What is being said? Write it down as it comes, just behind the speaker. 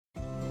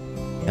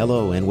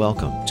Hello and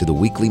welcome to the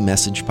weekly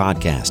message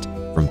podcast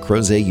from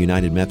Crozet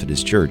United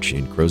Methodist Church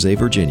in Crozet,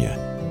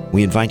 Virginia.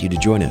 We invite you to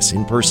join us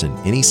in person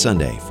any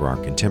Sunday for our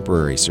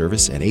contemporary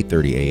service at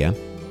 8:30 a.m.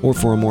 or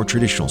for a more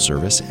traditional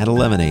service at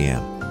 11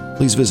 a.m.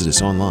 Please visit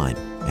us online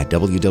at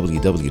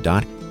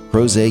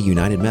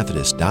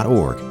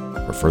www.crozetunitedmethodist.org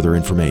for further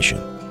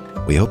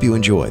information. We hope you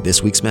enjoy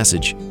this week's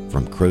message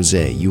from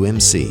Crozet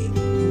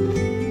UMC.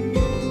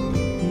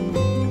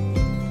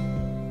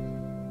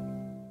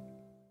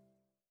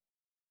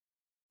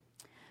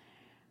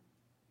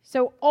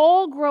 So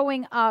all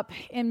growing up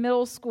in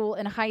middle school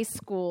and high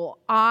school,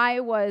 I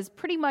was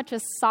pretty much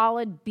a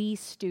solid B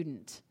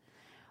student,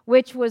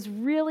 which was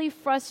really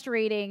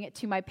frustrating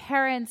to my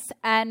parents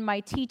and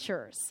my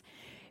teachers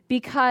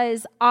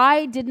because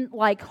I didn't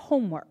like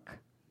homework.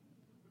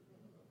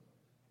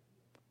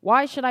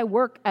 Why should I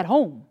work at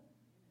home?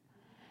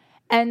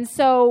 And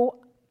so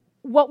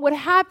what would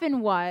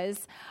happen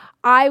was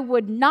I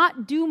would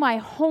not do my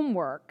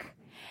homework.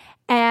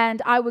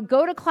 And I would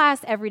go to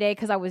class every day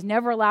because I was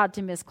never allowed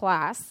to miss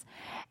class.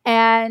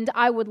 And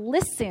I would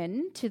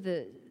listen to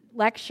the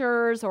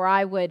lectures or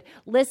I would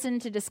listen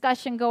to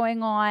discussion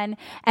going on.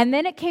 And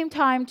then it came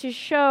time to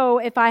show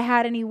if I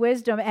had any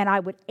wisdom, and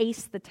I would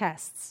ace the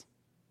tests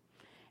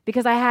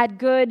because I had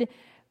good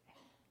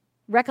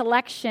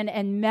recollection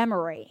and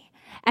memory.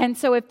 And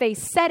so if they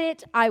said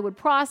it, I would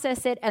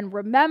process it and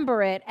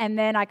remember it, and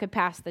then I could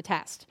pass the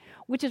test,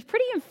 which is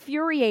pretty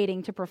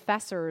infuriating to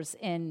professors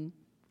in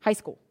high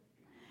school.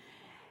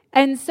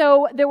 And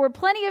so there were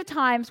plenty of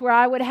times where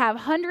I would have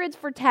hundreds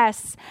for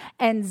tests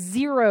and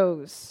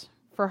zeros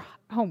for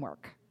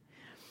homework.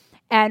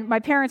 And my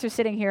parents are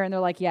sitting here and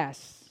they're like,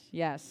 yes,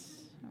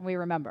 we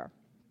remember.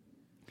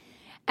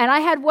 And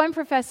I had one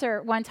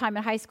professor one time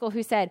in high school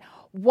who said,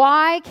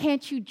 why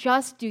can't you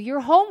just do your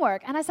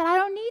homework? And I said, I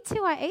don't need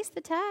to. I aced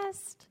the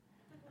test.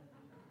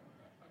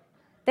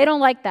 They don't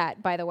like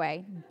that, by the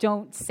way.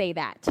 Don't say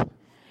that.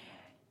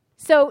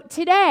 So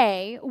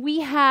today,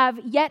 we have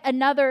yet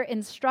another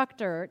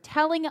instructor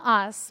telling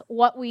us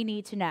what we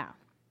need to know.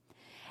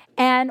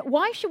 And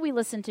why should we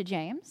listen to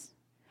James?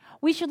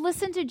 We should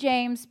listen to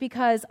James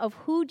because of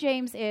who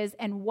James is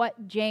and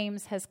what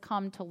James has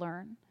come to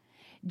learn.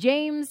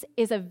 James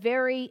is a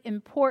very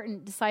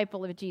important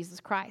disciple of Jesus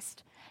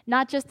Christ.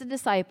 Not just a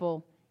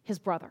disciple, his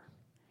brother.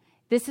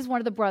 This is one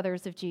of the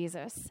brothers of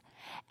Jesus.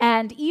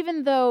 And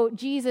even though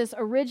Jesus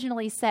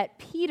originally set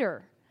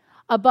Peter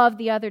above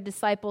the other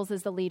disciples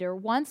as the leader,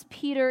 once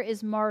Peter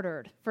is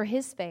martyred for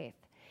his faith,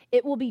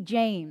 it will be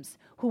James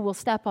who will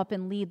step up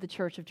and lead the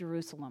church of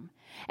Jerusalem.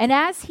 And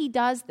as he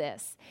does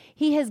this,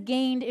 he has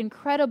gained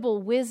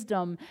incredible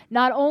wisdom,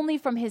 not only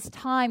from his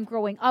time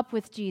growing up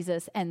with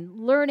Jesus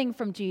and learning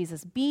from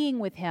Jesus, being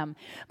with him,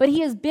 but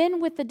he has been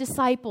with the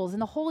disciples,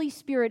 and the Holy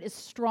Spirit is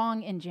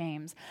strong in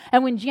James.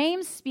 And when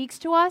James speaks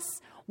to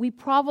us, we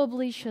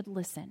probably should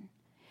listen.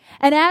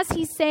 And as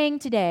he's saying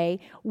today,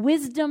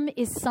 wisdom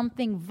is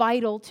something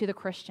vital to the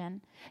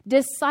Christian.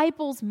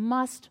 Disciples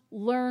must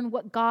learn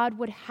what God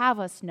would have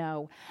us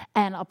know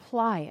and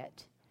apply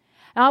it.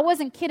 Now, I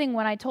wasn't kidding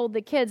when I told the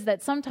kids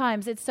that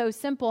sometimes it's so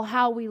simple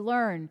how we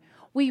learn.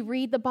 We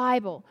read the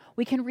Bible.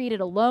 We can read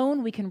it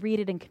alone. We can read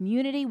it in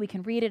community. We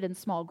can read it in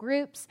small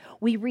groups.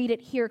 We read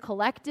it here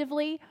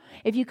collectively.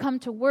 If you come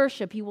to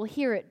worship, you will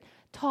hear it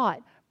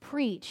taught,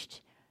 preached,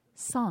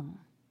 sung,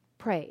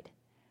 prayed.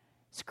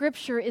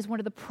 Scripture is one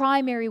of the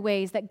primary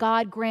ways that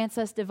God grants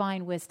us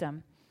divine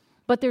wisdom.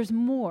 But there's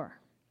more.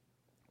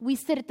 We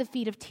sit at the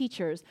feet of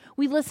teachers.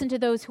 We listen to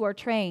those who are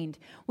trained.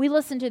 We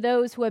listen to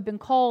those who have been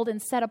called and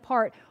set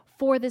apart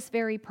for this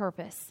very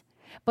purpose.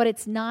 But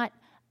it's not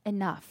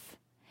enough.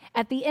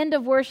 At the end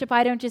of worship,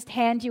 I don't just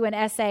hand you an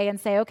essay and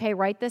say, okay,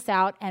 write this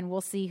out and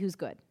we'll see who's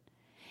good.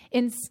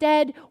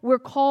 Instead, we're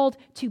called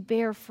to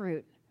bear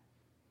fruit.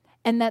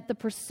 And that the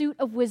pursuit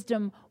of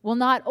wisdom will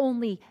not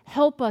only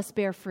help us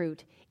bear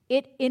fruit,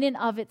 it in and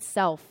of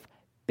itself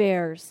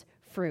bears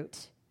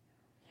fruit.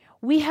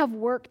 We have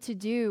work to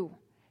do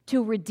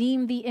to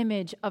redeem the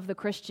image of the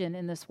Christian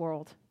in this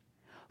world.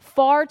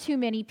 Far too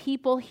many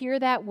people hear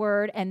that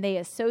word and they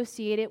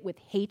associate it with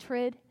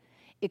hatred,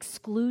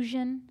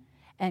 exclusion,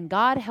 and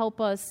God help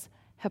us,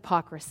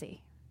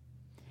 hypocrisy.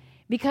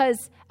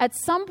 Because at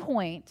some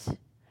point,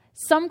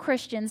 some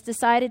Christians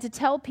decided to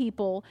tell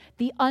people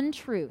the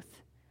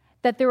untruth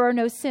that there are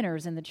no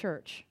sinners in the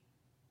church.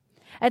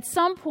 At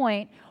some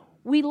point,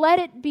 we let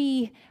it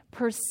be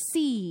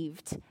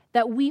perceived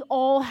that we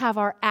all have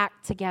our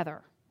act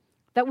together,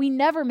 that we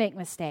never make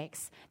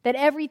mistakes, that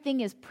everything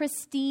is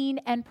pristine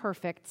and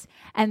perfect,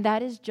 and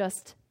that is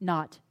just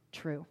not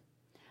true.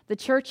 The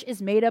church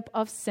is made up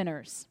of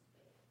sinners.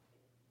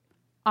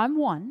 I'm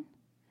one.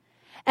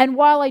 And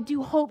while I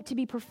do hope to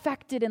be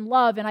perfected in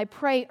love, and I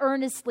pray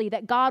earnestly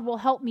that God will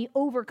help me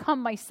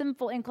overcome my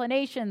sinful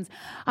inclinations,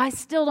 I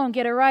still don't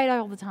get it right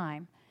all the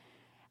time.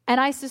 And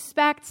I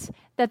suspect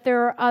that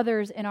there are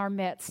others in our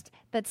midst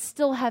that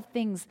still have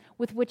things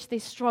with which they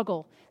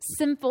struggle,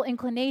 sinful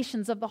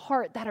inclinations of the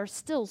heart that are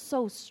still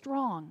so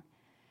strong.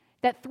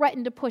 that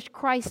threaten to push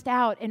Christ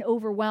out and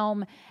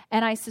overwhelm.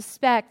 And I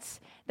suspect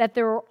that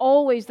there are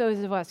always those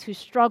of us who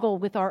struggle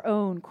with our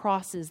own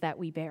crosses that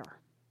we bear.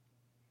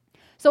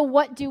 So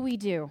what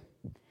do?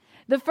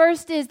 The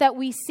first is that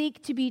we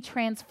seek to be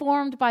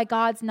transformed by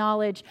God's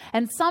knowledge,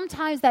 and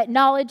sometimes that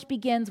knowledge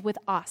begins with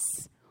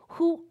us.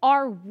 Who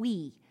are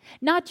we?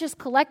 Not just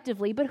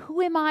collectively, but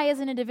who am I as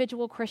an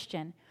individual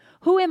Christian?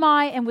 Who am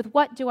I and with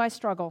what do I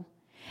struggle?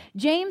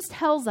 James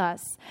tells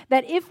us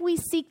that if we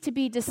seek to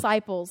be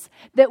disciples,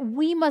 that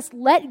we must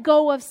let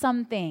go of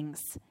some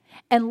things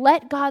and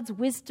let God's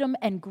wisdom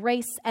and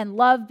grace and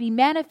love be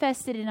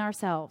manifested in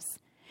ourselves.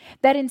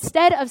 That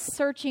instead of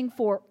searching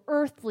for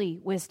earthly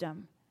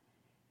wisdom,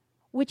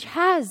 which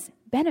has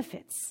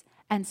benefits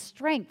and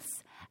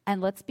strengths and,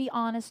 let's be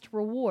honest,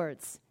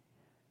 rewards,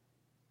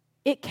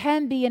 it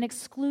can be an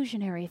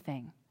exclusionary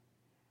thing.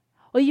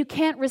 Well, you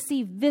can't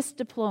receive this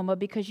diploma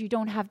because you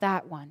don't have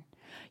that one.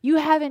 You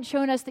haven't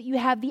shown us that you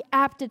have the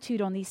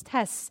aptitude on these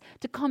tests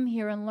to come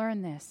here and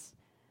learn this.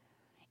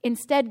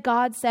 Instead,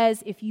 God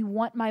says, if you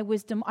want my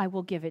wisdom, I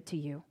will give it to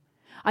you.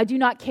 I do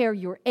not care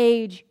your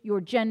age, your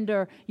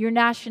gender, your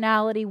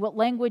nationality, what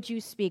language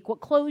you speak,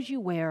 what clothes you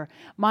wear.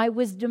 My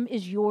wisdom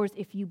is yours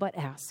if you but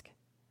ask.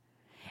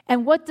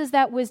 And what does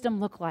that wisdom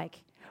look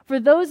like? For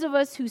those of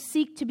us who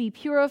seek to be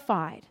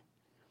purified,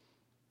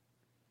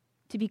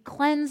 to be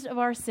cleansed of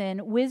our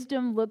sin,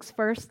 wisdom looks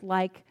first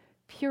like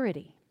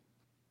purity.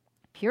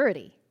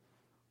 Purity.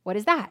 What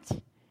is that?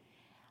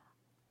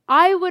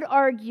 I would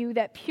argue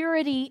that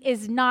purity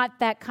is not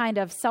that kind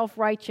of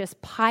self-righteous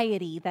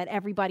piety that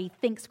everybody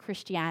thinks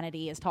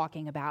Christianity is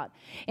talking about.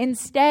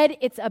 Instead,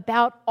 it's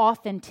about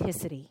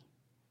authenticity.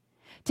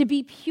 To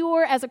be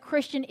pure as a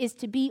Christian is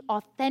to be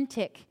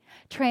authentic,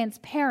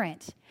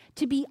 transparent,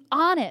 to be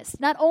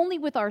honest, not only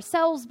with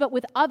ourselves, but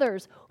with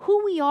others,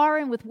 who we are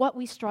and with what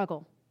we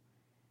struggle.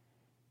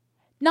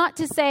 Not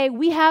to say,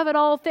 we have it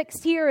all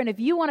fixed here, and if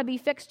you want to be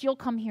fixed, you'll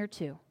come here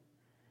too.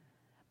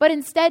 But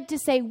instead to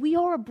say, we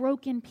are a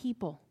broken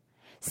people.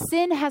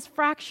 Sin has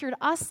fractured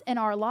us and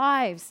our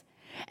lives,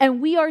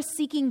 and we are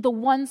seeking the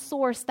one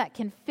source that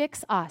can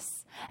fix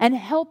us and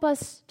help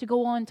us to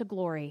go on to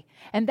glory,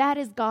 and that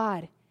is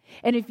God.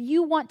 And if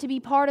you want to be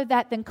part of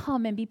that, then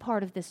come and be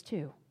part of this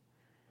too.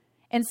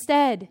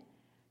 Instead,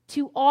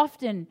 too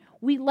often,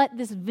 we let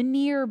this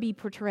veneer be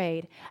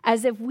portrayed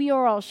as if we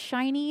are all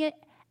shiny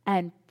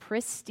and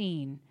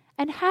pristine,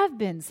 and have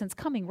been since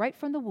coming right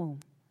from the womb.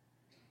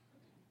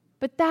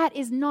 But that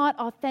is not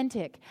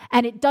authentic,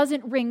 and it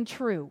doesn't ring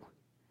true.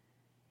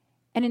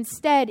 And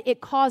instead,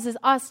 it causes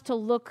us to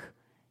look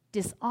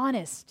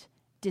dishonest,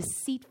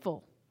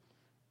 deceitful,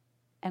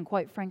 and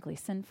quite frankly,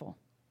 sinful.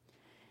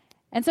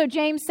 And so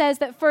James says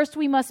that first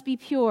we must be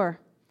pure,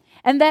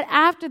 and that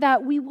after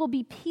that we will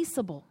be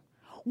peaceable.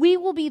 We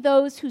will be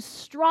those who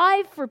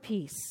strive for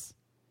peace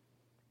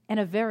in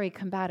a very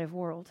combative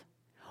world.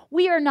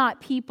 We are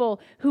not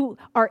people who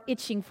are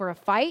itching for a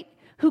fight,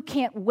 who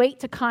can't wait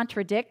to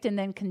contradict and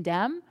then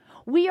condemn.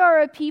 We are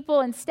a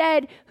people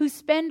instead who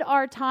spend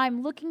our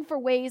time looking for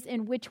ways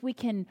in which we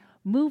can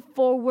move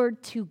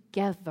forward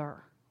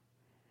together.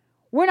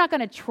 We're not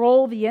going to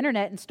troll the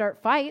internet and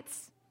start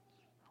fights.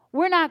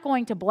 We're not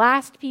going to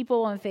blast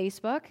people on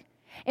Facebook.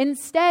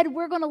 Instead,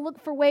 we're going to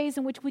look for ways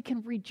in which we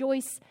can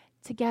rejoice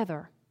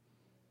together,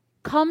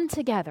 come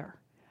together,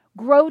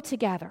 grow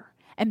together,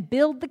 and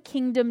build the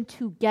kingdom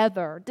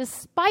together,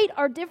 despite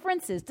our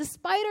differences,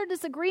 despite our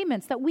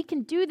disagreements, that we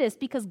can do this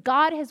because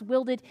God has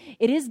willed it.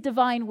 It is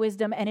divine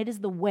wisdom, and it is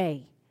the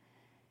way.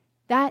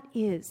 That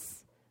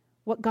is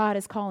what God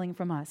is calling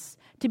from us,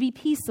 to be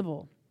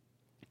peaceable,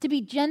 to be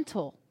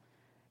gentle,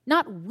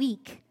 not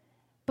weak,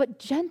 but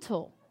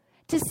gentle,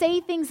 to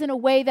say things in a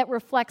way that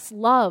reflects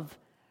love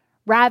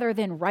rather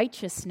than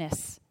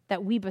righteousness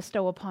that we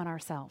bestow upon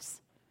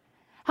ourselves.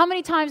 How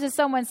many times has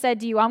someone said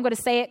to you, I'm going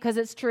to say it because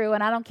it's true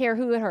and I don't care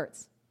who it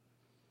hurts?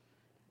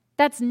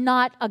 That's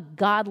not a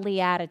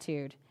godly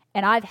attitude,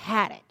 and I've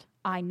had it,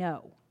 I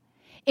know.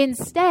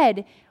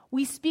 Instead,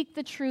 we speak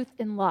the truth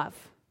in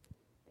love.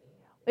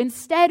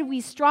 Instead,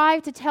 we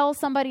strive to tell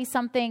somebody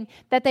something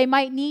that they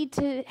might need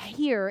to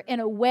hear in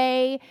a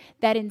way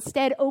that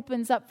instead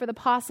opens up for the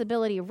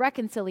possibility of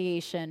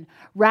reconciliation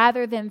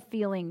rather than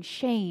feeling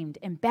shamed,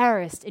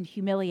 embarrassed, and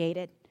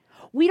humiliated.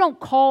 We don't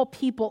call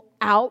people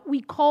out,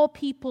 we call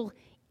people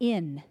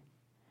in.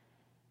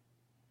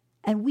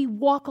 And we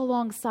walk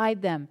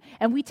alongside them,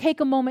 and we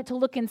take a moment to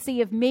look and see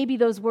if maybe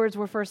those words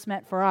were first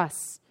meant for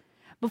us.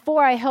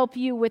 Before I help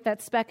you with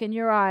that speck in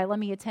your eye, let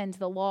me attend to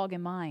the log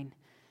in mine.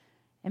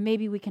 And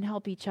maybe we can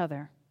help each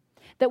other.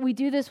 That we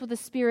do this with a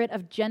spirit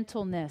of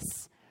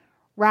gentleness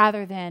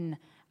rather than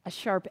a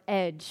sharp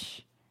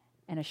edge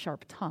and a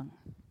sharp tongue.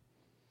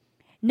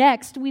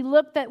 Next, we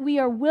look that we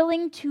are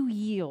willing to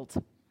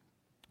yield.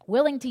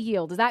 Willing to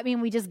yield. Does that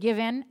mean we just give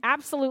in?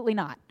 Absolutely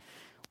not.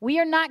 We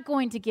are not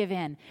going to give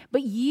in.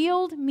 But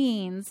yield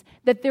means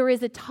that there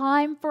is a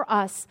time for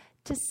us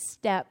to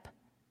step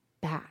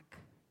back.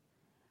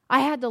 I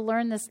had to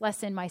learn this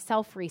lesson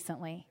myself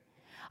recently.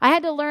 I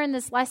had to learn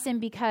this lesson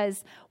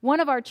because one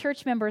of our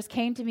church members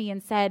came to me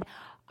and said,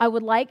 I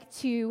would like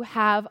to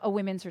have a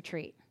women's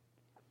retreat.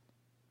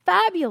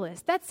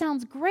 Fabulous. That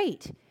sounds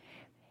great.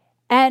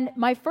 And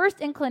my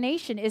first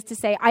inclination is to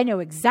say, I know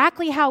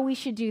exactly how we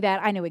should do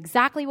that. I know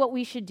exactly what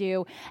we should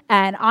do,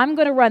 and I'm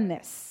going to run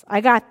this. I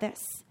got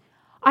this.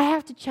 I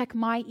have to check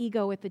my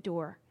ego at the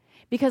door.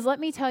 Because let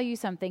me tell you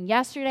something.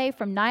 Yesterday,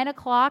 from 9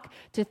 o'clock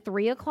to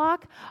 3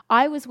 o'clock,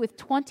 I was with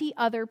 20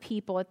 other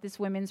people at this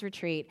women's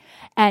retreat,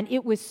 and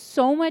it was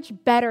so much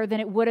better than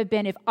it would have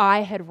been if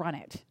I had run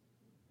it.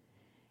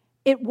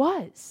 It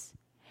was.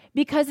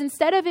 Because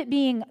instead of it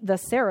being the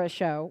Sarah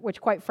show,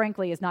 which quite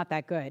frankly is not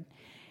that good,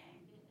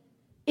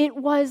 it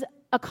was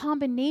a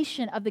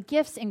combination of the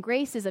gifts and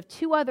graces of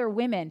 2 other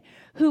women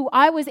who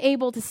I was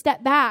able to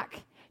step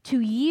back,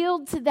 to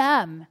yield to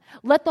them,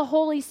 let the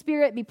Holy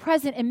Spirit be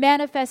present and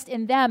manifest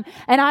in them,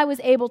 and I was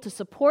able to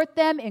support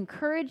them,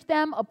 encourage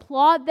them,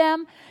 applaud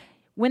them.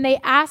 When they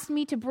asked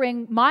me to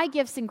bring my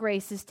gifts and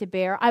graces to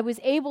bear, I was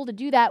able to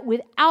do that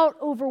without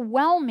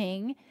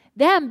overwhelming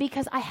them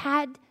because I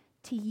had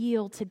to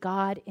yield to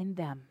God in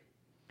them.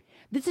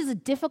 This is a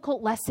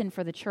difficult lesson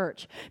for the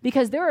church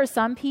because there are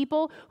some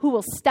people who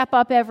will step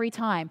up every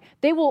time.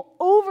 They will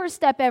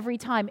overstep every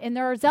time in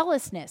their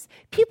zealousness.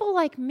 People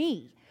like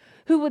me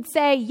who would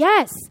say,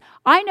 yes,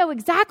 I know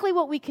exactly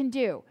what we can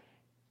do,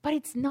 but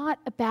it's not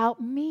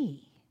about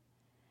me.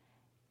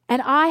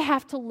 And I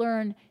have to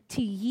learn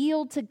to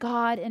yield to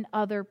God and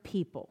other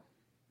people.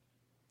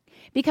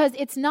 Because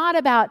it's not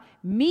about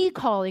me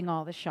calling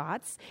all the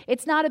shots.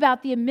 It's not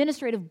about the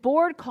administrative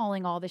board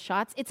calling all the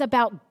shots. It's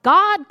about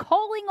God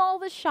calling all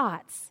the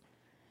shots.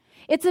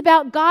 It's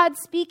about God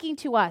speaking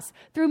to us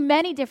through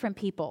many different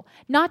people,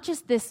 not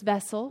just this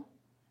vessel,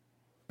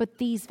 but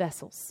these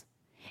vessels.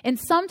 And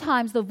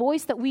sometimes the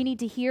voice that we need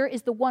to hear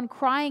is the one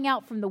crying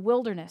out from the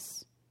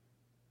wilderness.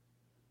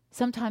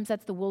 Sometimes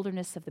that's the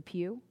wilderness of the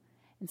pew,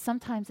 and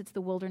sometimes it's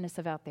the wilderness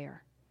of out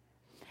there.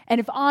 And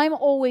if I'm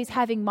always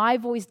having my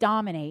voice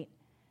dominate,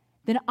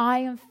 then I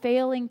am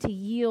failing to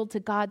yield to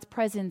God's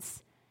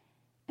presence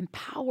and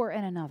power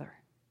in another.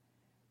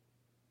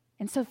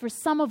 And so for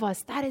some of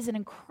us, that is an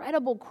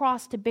incredible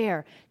cross to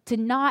bear, to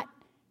not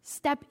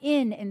step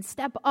in and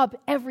step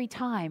up every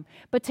time,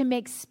 but to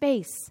make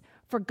space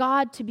for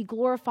God to be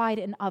glorified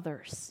in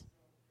others.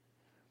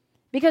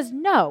 Because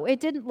no,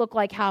 it didn't look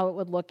like how it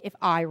would look if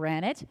I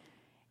ran it.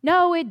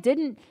 No, it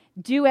didn't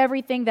do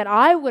everything that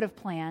I would have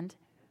planned,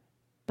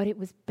 but it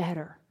was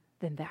better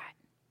than that.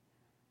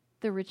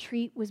 The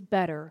retreat was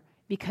better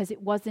because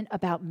it wasn't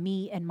about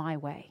me and my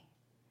way.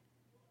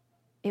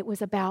 It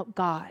was about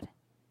God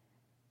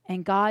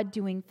and God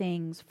doing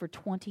things for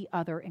 20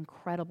 other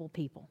incredible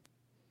people.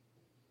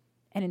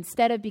 And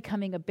instead of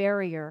becoming a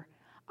barrier,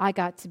 I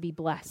got to be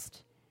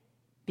blessed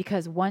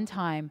because one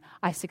time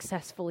I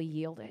successfully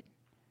yielded.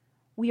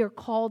 We are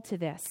called to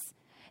this,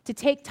 to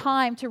take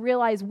time to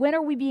realize when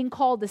are we being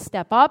called to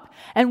step up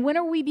and when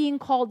are we being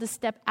called to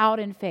step out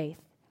in faith.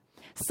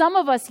 Some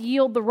of us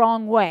yield the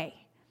wrong way.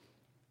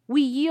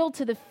 We yield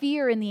to the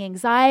fear and the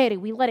anxiety.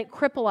 We let it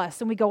cripple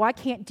us and we go, I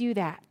can't do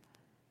that.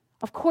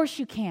 Of course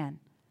you can.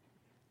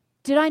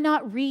 Did I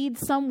not read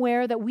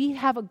somewhere that we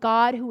have a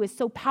God who is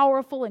so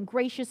powerful and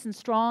gracious and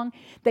strong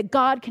that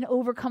God can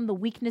overcome the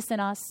weakness in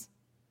us?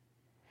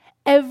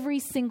 Every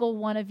single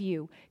one of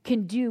you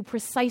can do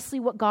precisely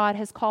what God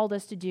has called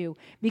us to do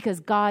because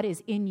God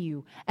is in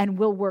you and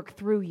will work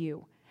through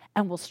you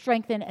and will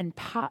strengthen and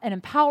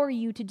empower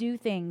you to do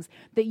things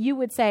that you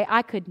would say,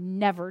 I could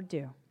never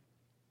do.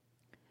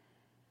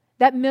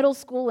 That middle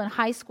school and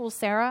high school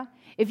Sarah,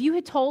 if you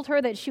had told her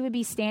that she would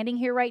be standing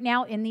here right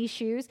now in these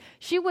shoes,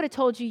 she would have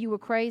told you were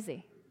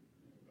crazy.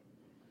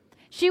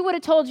 She would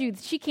have told you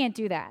she can't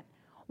do that.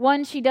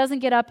 1, she doesn't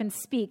get up and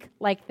speak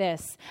like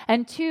this.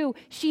 And 2,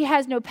 she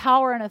has no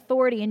power and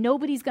authority and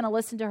nobody's going to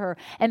listen to her.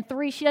 And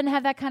 3, she doesn't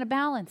have that kind of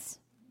balance.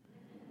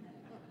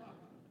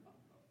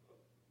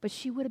 But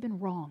she would have been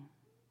wrong.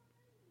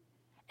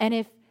 And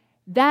if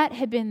that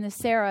had been the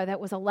Sarah that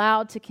was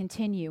allowed to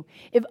continue,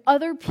 if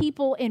other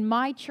people in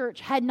my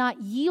church had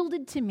not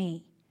yielded to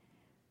me,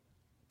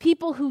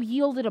 people who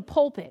yielded a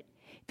pulpit,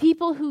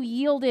 people who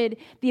yielded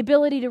the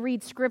ability to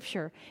read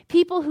scripture,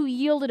 people who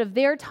yielded of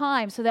their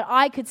time so that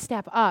I could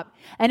step up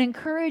and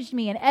encouraged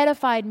me and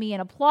edified me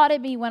and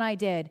applauded me when I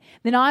did,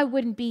 then I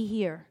wouldn't be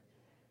here.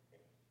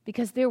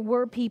 Because there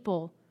were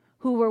people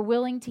who were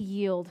willing to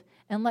yield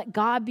and let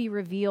God be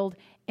revealed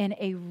in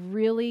a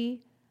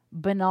really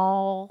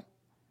banal,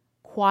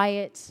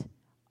 quiet,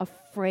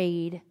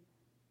 afraid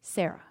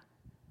Sarah.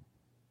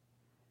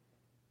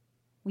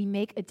 We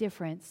make a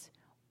difference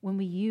when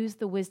we use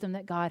the wisdom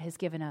that God has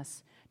given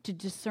us to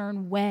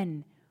discern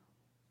when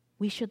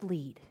we should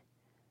lead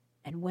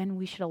and when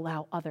we should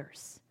allow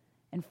others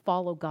and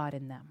follow God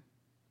in them.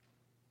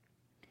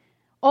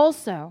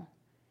 Also,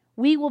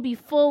 we will be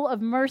full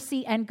of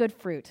mercy and good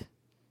fruit.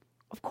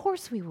 Of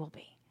course we will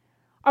be.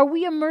 Are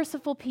we a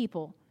merciful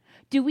people?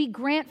 Do we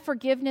grant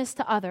forgiveness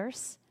to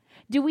others?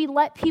 Do we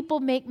let people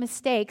make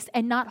mistakes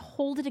and not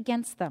hold it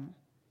against them?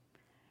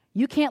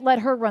 You can't let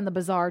her run the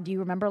bazaar. Do you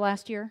remember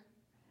last year?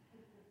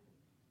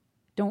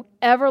 Don't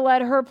ever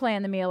let her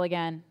plan the meal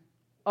again.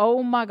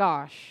 oh my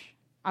gosh,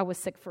 I was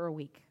sick for a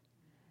week.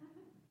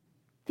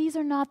 These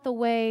are not the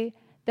way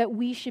that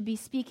we should be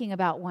speaking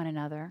about one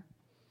another.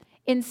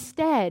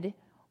 Instead,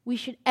 we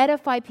should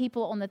edify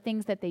people on the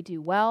things that they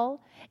do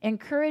well,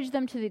 encourage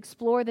them to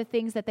explore the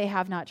things that they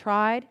have not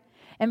tried,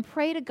 and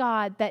pray to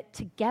God that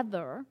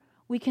together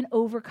we can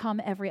overcome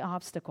every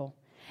obstacle,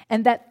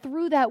 and that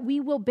through that we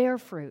will bear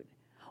fruit.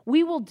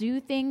 We will do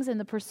things in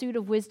the pursuit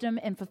of wisdom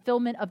and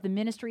fulfillment of the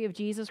ministry of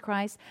Jesus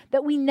Christ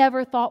that we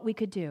never thought we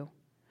could do.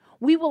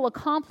 We will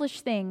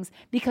accomplish things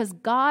because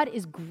God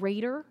is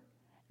greater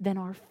than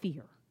our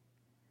fear.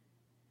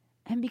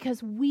 And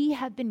because we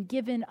have been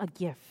given a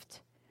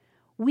gift.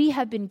 We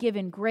have been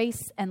given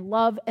grace and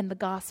love and the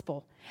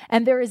gospel.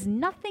 And there is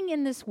nothing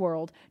in this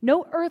world,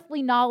 no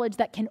earthly knowledge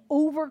that can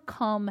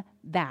overcome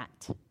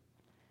that.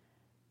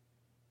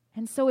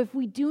 And so if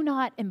we do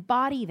not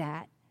embody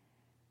that,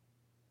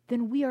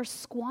 then we are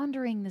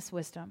squandering this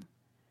wisdom.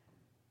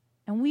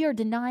 And we are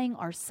denying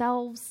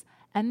ourselves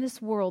and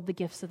this world the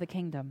gifts of the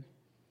kingdom.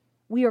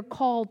 We are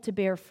called to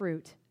bear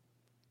fruit.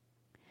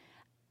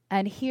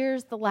 And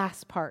here's the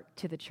last part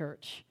to the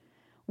church.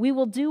 We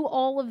will do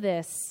all of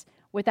this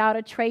without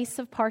a trace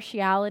of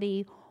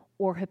partiality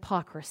or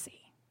hypocrisy.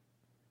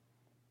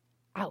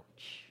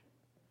 Ouch.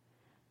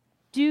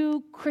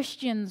 Do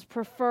Christians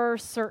prefer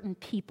certain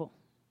people?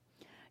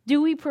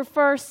 Do we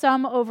prefer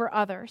some over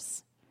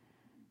others?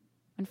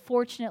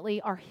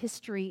 Unfortunately, our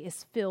history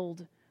is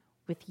filled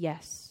with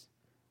yes,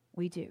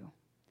 we do.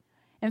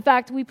 In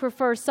fact, we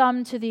prefer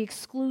some to the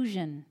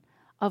exclusion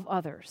of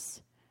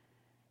others.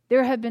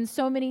 There have been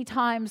so many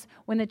times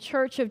when the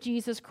Church of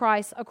Jesus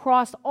Christ,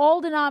 across all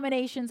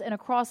denominations and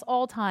across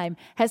all time,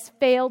 has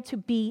failed to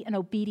be an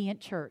obedient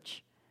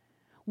church.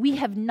 We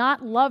have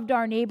not loved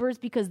our neighbors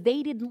because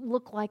they didn't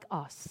look like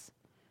us.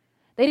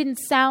 They didn't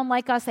sound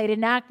like us. They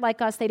didn't act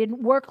like us. They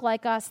didn't work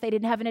like us. They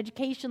didn't have an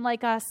education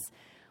like us.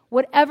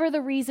 Whatever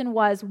the reason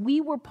was,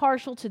 we were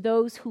partial to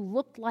those who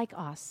looked like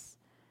us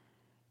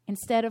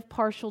instead of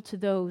partial to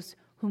those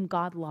whom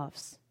God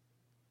loves.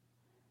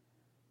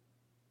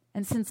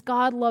 And since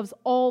God loves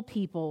all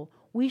people,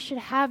 we should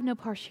have no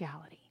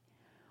partiality.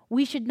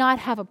 We should not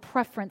have a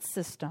preference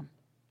system.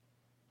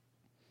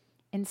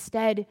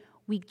 Instead,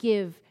 we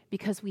give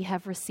because we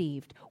have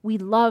received. We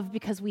love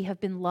because we have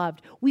been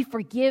loved. We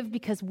forgive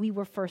because we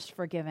were first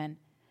forgiven.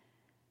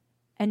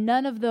 And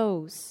none of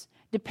those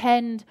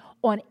depend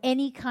on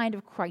any kind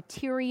of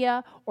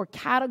criteria or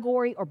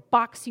category or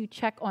box you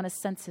check on a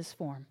census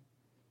form.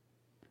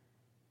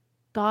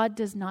 God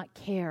does not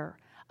care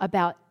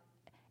about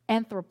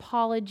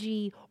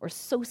anthropology or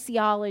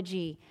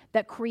sociology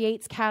that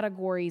creates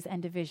categories and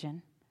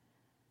division.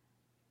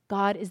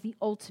 God is the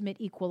ultimate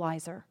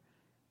equalizer.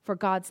 For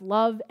God's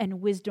love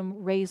and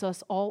wisdom raise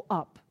us all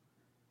up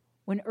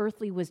when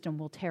earthly wisdom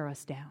will tear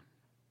us down.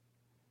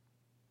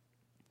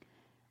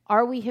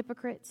 Are we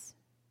hypocrites?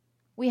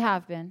 We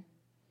have been.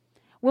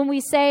 When we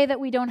say that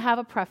we don't have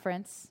a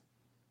preference,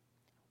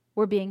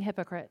 we're being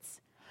hypocrites.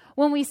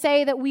 When we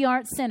say that we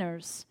aren't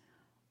sinners,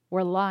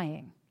 we're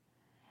lying.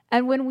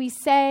 And when we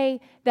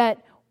say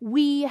that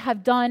we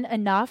have done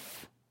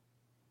enough,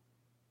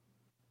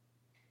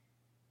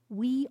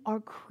 we are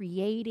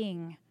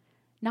creating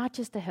not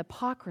just a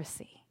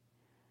hypocrisy,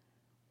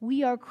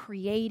 we are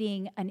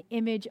creating an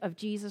image of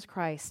Jesus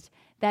Christ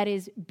that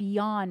is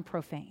beyond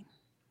profane.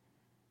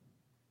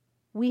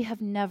 We have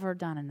never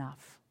done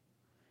enough.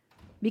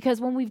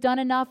 Because when we've done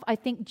enough, I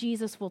think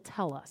Jesus will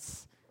tell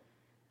us.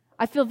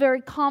 I feel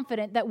very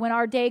confident that when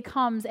our day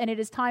comes and it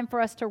is time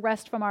for us to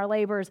rest from our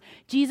labors,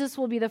 Jesus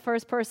will be the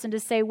first person to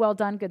say, "Well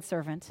done, good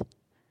servant.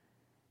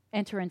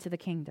 Enter into the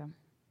kingdom."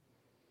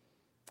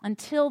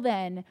 Until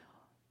then,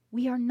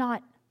 we are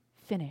not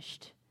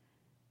finished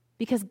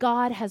because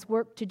God has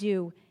work to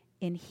do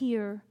in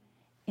here,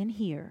 in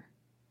here,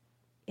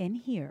 in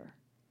here,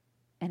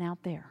 and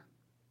out there.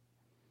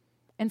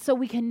 And so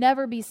we can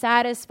never be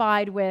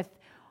satisfied with,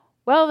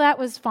 well, that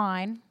was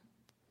fine.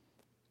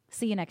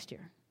 See you next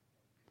year.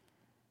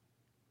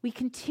 We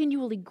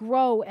continually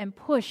grow and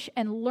push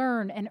and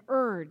learn and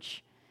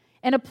urge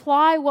and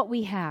apply what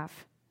we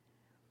have.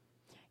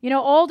 You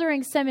know, all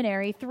during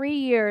seminary, 3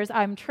 years,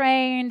 I'm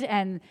trained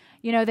and,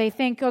 they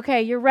think,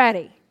 okay, you're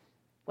ready.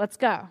 Let's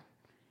go.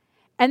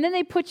 And then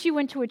they put you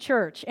into a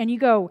church and you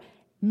go,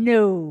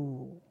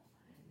 no,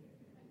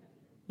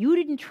 you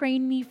didn't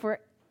train me for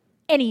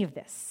any of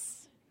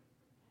this.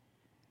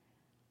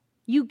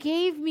 You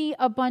gave me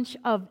a bunch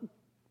of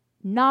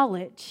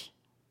knowledge,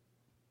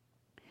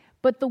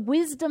 but the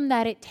wisdom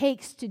that it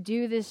takes to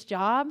do this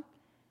job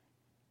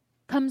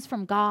comes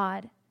from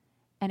God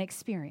and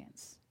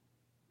experience.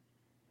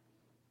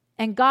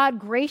 And God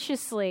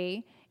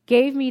graciously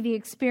gave me the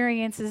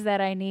experiences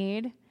that I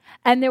need.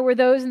 And there were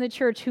those in the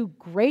church who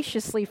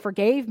graciously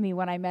forgave me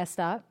when I messed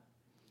up.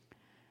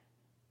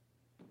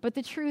 But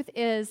the truth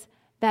is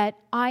that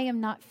I am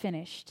not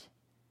finished.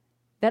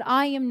 That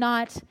I am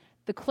not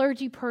the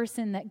clergy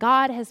person that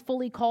God has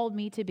fully called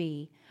me to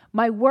be.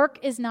 My work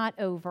is not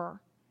over.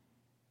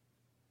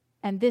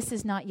 And this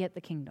is not yet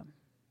the kingdom.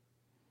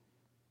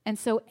 And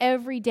so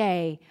every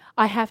day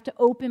I have to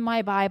open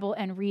my Bible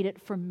and read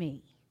it for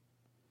me.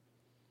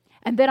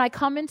 And then I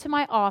come into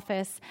my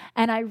office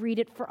and I read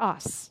it for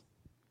us.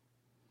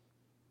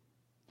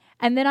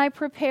 And then I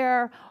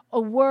prepare a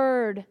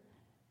word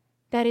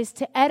that is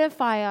to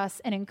edify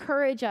us and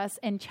encourage us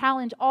and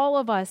challenge all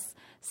of us,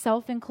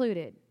 self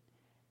included,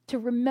 to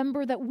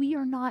remember that we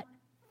are not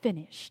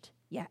finished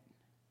yet.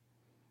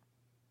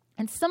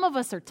 And some of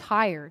us are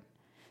tired.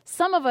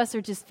 Some of us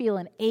are just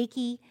feeling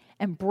achy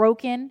and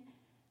broken.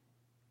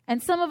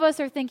 And some of us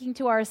are thinking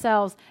to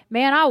ourselves,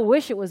 man, I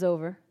wish it was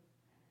over.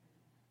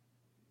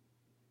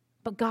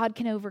 But God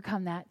can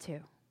overcome that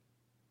too.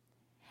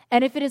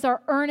 And if it is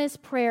our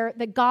earnest prayer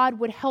that God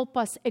would help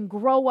us and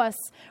grow us,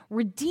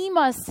 redeem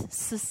us,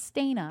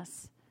 sustain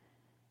us,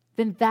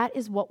 then that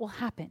is what will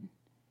happen.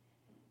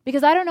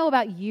 Because I don't know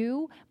about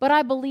you, but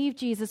I believe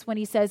Jesus when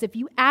he says, if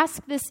you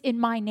ask this in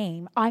my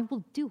name, I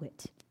will do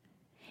it.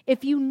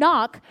 If you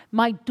knock,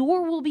 my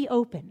door will be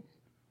open.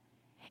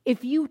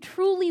 If you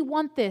truly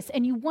want this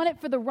and you want it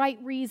for the right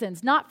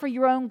reasons, not for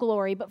your own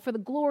glory, but for the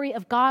glory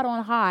of God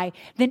on high,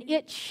 then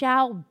it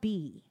shall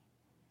be.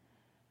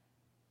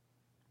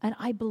 And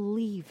I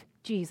believe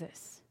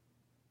Jesus.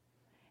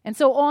 And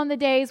so on the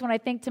days when I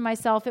think to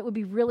myself, it would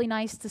be really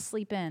nice to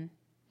sleep in.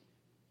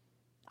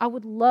 I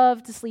would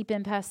love to sleep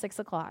in past 6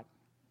 o'clock.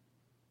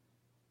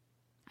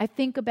 I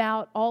think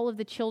about all of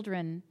the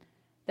children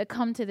that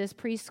come to this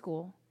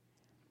preschool.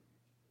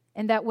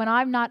 And that when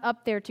I'm not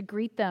up there to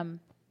greet them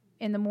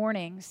in the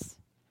mornings,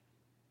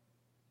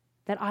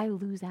 that I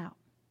lose out.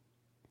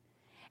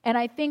 And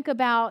I think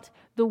about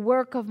the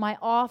work of my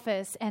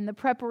office and the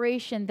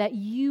preparation that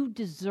you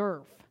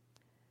deserve.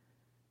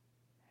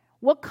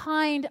 What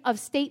kind of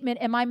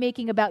statement am I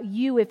making about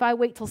you if I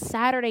wait till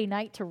Saturday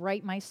night to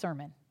write my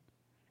sermon?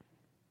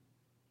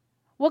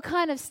 What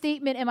kind of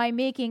statement am I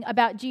making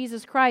about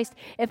Jesus Christ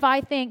if I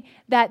think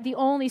that the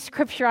only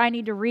scripture I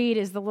need to read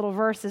is the little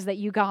verses that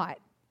you got?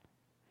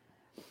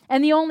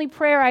 And the only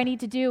prayer I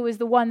need to do is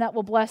the one that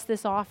will bless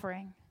this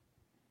offering.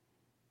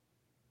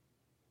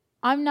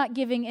 I'm not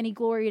giving any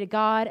glory to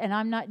God, and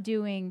I'm not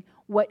doing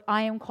what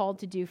I am called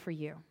to do for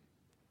you.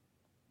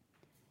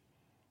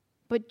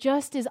 But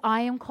just as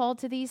I am called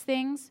to these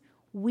things,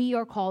 we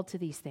are called to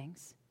these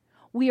things.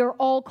 We are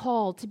all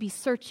called to be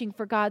searching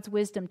for God's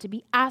wisdom, to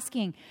be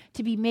asking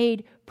to be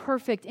made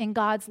perfect in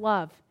God's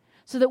love,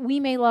 so that we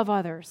may love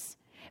others.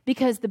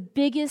 Because the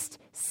biggest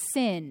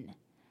sin,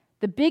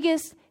 the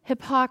biggest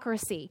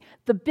hypocrisy,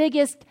 the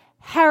biggest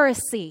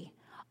heresy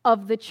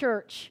of the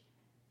church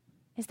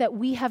is that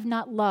we have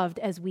not loved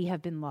as we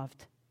have been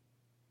loved.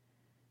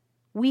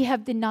 We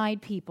have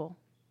denied people.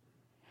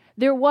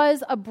 There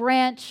was a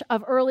branch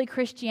of early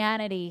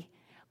Christianity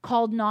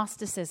called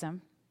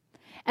Gnosticism.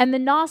 And the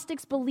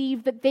Gnostics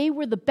believed that they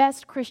were the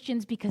best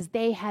Christians because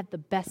they had the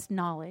best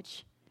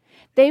knowledge.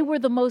 They were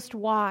the most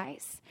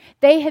wise.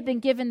 They had been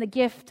given the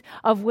gift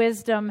of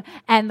wisdom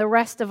and the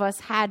rest of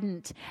us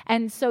hadn't.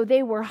 And so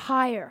they were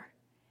higher.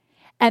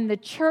 And the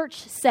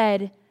church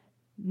said,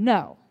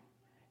 no,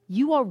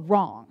 you are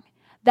wrong.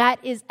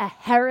 That is a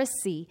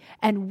heresy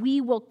and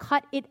we will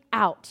cut it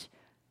out.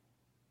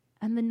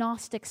 And the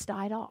Gnostics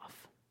died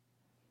off.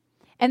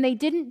 And they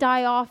didn't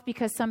die off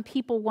because some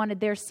people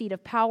wanted their seat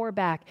of power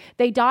back.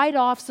 They died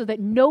off so that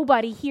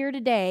nobody here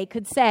today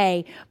could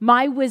say,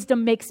 my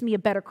wisdom makes me a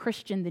better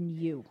Christian than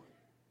you.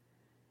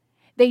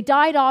 They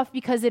died off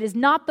because it is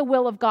not the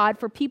will of God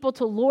for people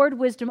to lord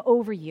wisdom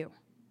over you.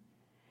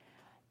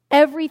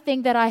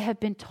 Everything that I have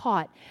been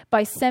taught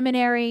by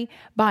seminary,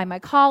 by my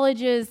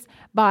colleges,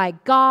 by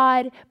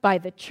God, by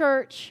the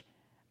church,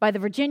 by the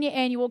Virginia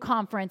Annual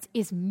Conference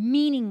is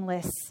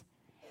meaningless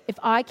if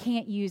I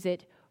can't use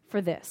it for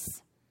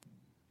this.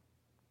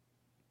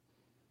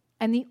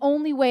 And the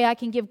only way I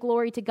can give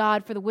glory to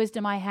God for the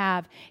wisdom I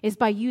have is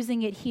by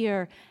using it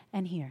here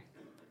and here.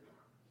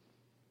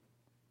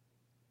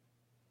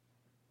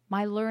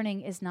 My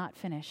learning is not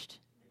finished.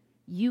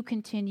 You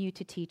continue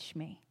to teach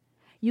me.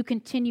 You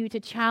continue to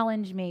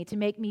challenge me to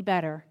make me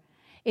better.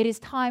 It is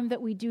time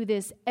that we do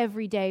this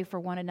every day for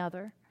one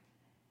another.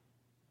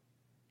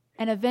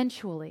 And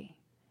eventually,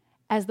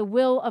 as the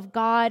will of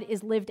God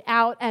is lived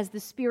out, as the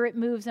Spirit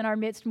moves in our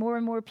midst, more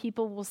and more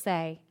people will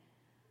say,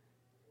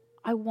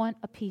 I want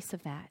a piece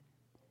of that.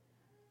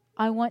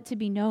 I want to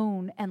be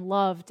known and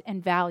loved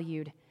and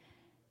valued.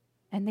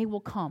 And they will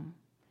come.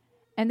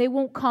 And they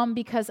won't come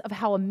because of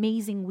how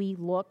amazing we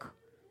look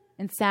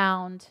and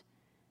sound.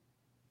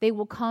 They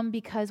will come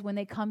because when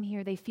they come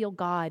here, they feel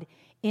God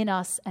in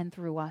us and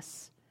through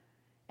us.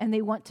 And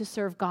they want to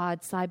serve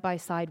God side by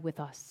side with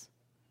us.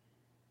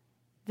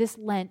 This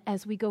Lent,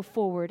 as we go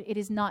forward, it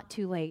is not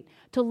too late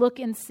to look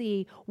and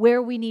see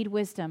where we need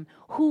wisdom,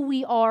 who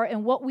we are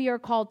and what we are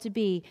called to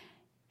be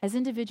as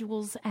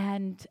individuals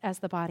and as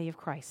the body of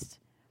Christ.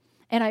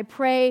 And I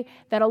pray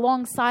that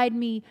alongside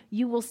me,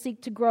 you will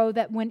seek to grow,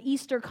 that when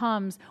Easter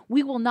comes,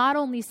 we will not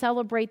only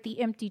celebrate the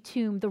empty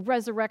tomb, the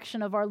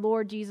resurrection of our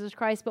Lord Jesus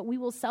Christ, but we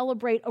will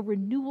celebrate a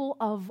renewal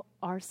of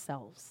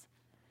ourselves.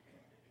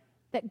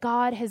 that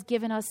God has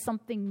given us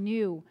something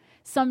new,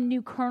 some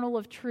new kernel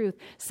of truth,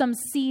 some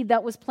seed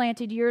that was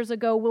planted years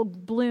ago will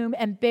bloom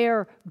and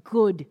bear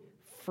good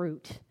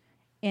fruit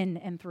in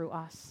and through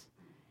us.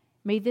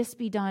 May this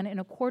be done in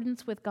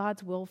accordance with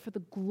God's will for the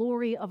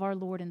glory of our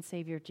Lord and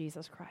Savior,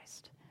 Jesus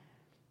Christ.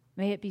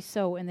 May it be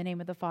so in the name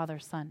of the Father,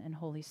 Son, and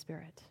Holy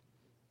Spirit.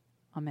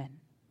 Amen.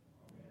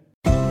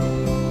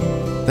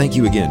 Thank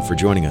you again for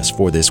joining us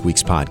for this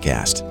week's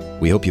podcast.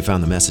 We hope you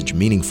found the message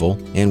meaningful,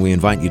 and we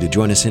invite you to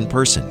join us in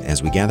person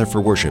as we gather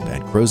for worship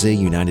at Crozet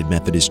United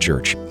Methodist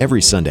Church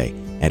every Sunday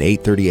at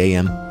 8:30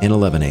 a.m. and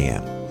 11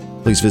 a.m.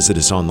 Please visit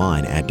us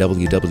online at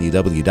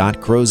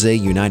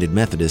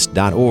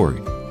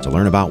www.crozetunitedmethodist.org to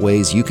learn about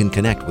ways you can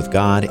connect with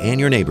God and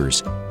your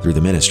neighbors through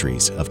the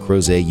ministries of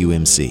Crozet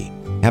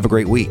UMC. Have a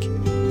great week.